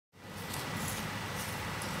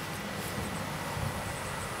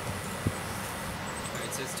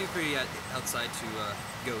so it's too pretty outside to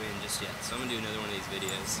go in just yet, so I'm going to do another one of these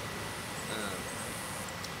videos.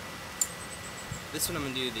 This one I'm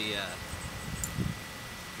going to do the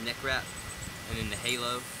neck wrap, and then the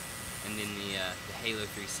halo, and then the halo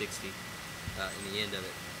 360 in the end of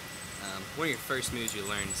it. One of your first moves you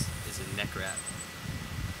learn is a neck wrap.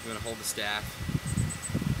 You want to hold the staff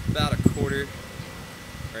about a quarter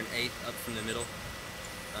or an eighth up from the middle.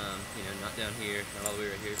 You know, not down here, not all the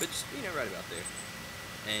way right here, but just, you know, right about there.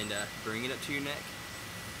 And bring it up to your neck.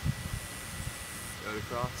 Throw it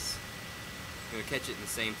across. You're going to catch it in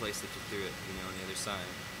the same place that you threw it, you know, on the other side.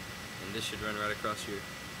 And this should run right across your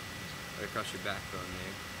backbone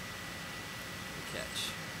there. And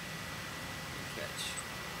catch. And catch.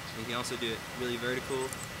 And you can also do it really vertical,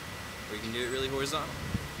 or you can do it really horizontal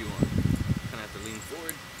if you want. You kind of have to lean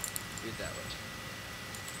forward, do it that way.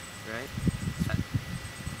 Right?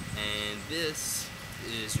 And this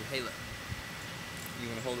is your halo. You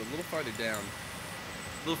want to hold it a little farther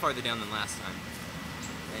down than last time.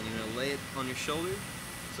 And you're going to lay it on your shoulder.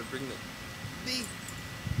 So bring the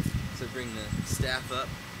staff up,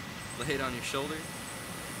 lay it on your shoulder,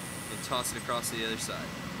 and toss it across to the other side.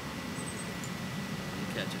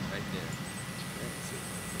 And catch it right there. Right, so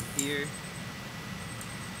from here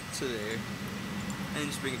to there, and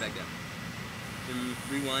just bring it back down. Then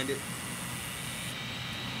rewind it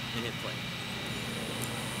and hit play.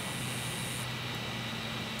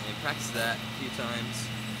 And practice that a few times.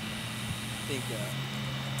 I think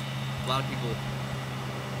a lot of people,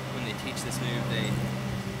 when they teach this move, they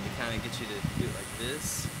kind of get you to do it like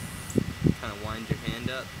this. Kind of wind your hand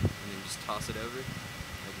up and then just toss it over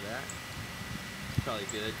like that. It's probably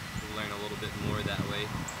good. You'll learn a little bit more that way.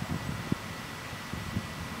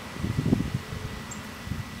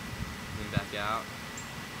 Then back out.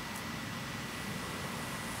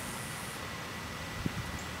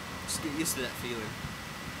 Just get used to that feeling.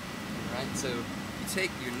 Alright, so you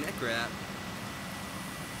take your neck wrap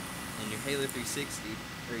and your Halo 360,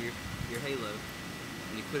 or your halo,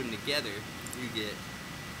 and you put them together, you get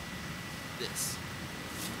this.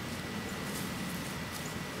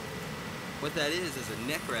 What that is a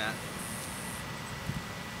neck wrap,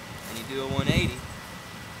 and you do a 180,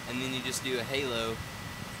 and then you just do a halo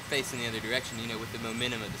facing the other direction, you know, with the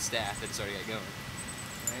momentum of the staff that it's already got going.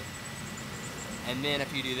 Right? And then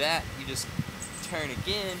after you do that, you just turn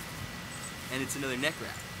again, and it's another neck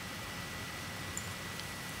wrap.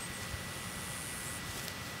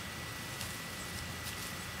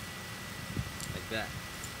 Like that.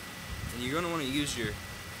 And you're going to want to use your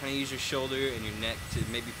shoulder and your neck to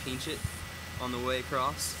maybe pinch it on the way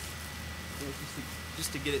across,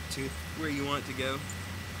 just to get it to where you want it to go.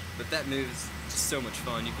 But that move is just so much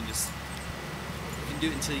fun. You can do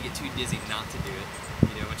it until you get too dizzy not to do it,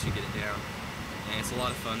 you know, once you get it down. And it's a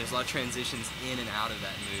lot of fun. There's a lot of transitions in and out of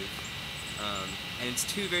that move. And it's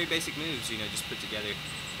two very basic moves, you know, just put together,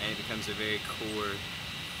 and it becomes a very core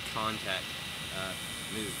contact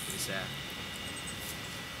move for the staff.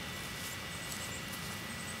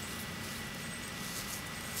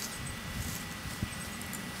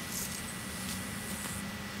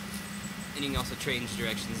 And you can also change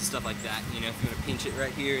directions and stuff like that, you know, if you want to pinch it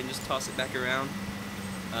right here and just toss it back around.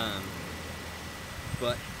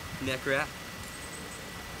 But neck wrap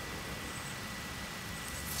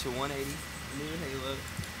to 180, new halo,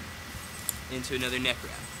 into another neck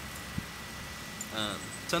wrap.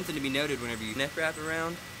 Something to be noted whenever you neck wrap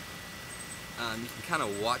around, you can kind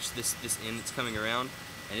of watch this end that's coming around,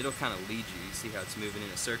 and it'll kind of lead you. You see how it's moving in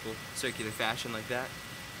a circular fashion like that,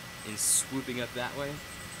 and swooping up that way.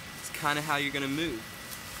 It's kind of how you're going to move,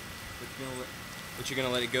 but you're going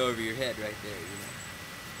to let it go over your head right there, you know.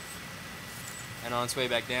 And on its way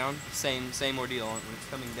back down, same ordeal. When it's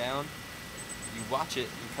coming down, you watch it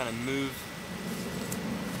and kind of move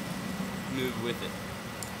with it,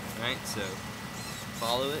 right? So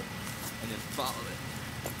follow it and then follow it.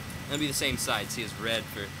 It'll be the same side. See, it's red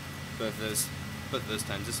for both of those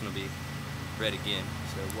times. This one will be red again.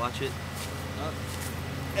 So watch it up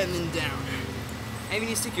and then down. And when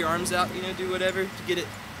you stick your arms out, you know, do whatever to get it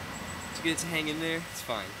to hang in there. It's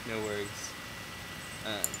fine, no worries.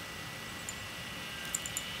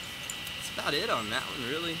 That's about it on that one,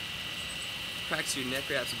 really. Practice your neck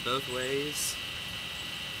wraps both ways.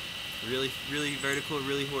 Really, really vertical,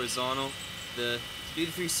 really horizontal. To do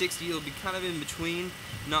the 360, you'll be kind of in between,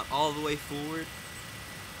 not all the way forward,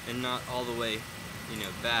 and not all the way, you know,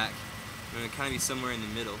 back. You're gonna kind of be somewhere in the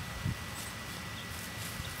middle.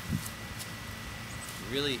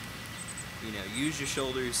 Really, you know, use your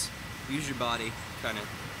shoulders, use your body, kind of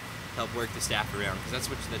help work the staff around, because that's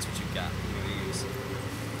what you've got, you know, to use.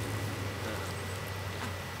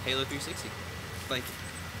 Halo 360. Thank you.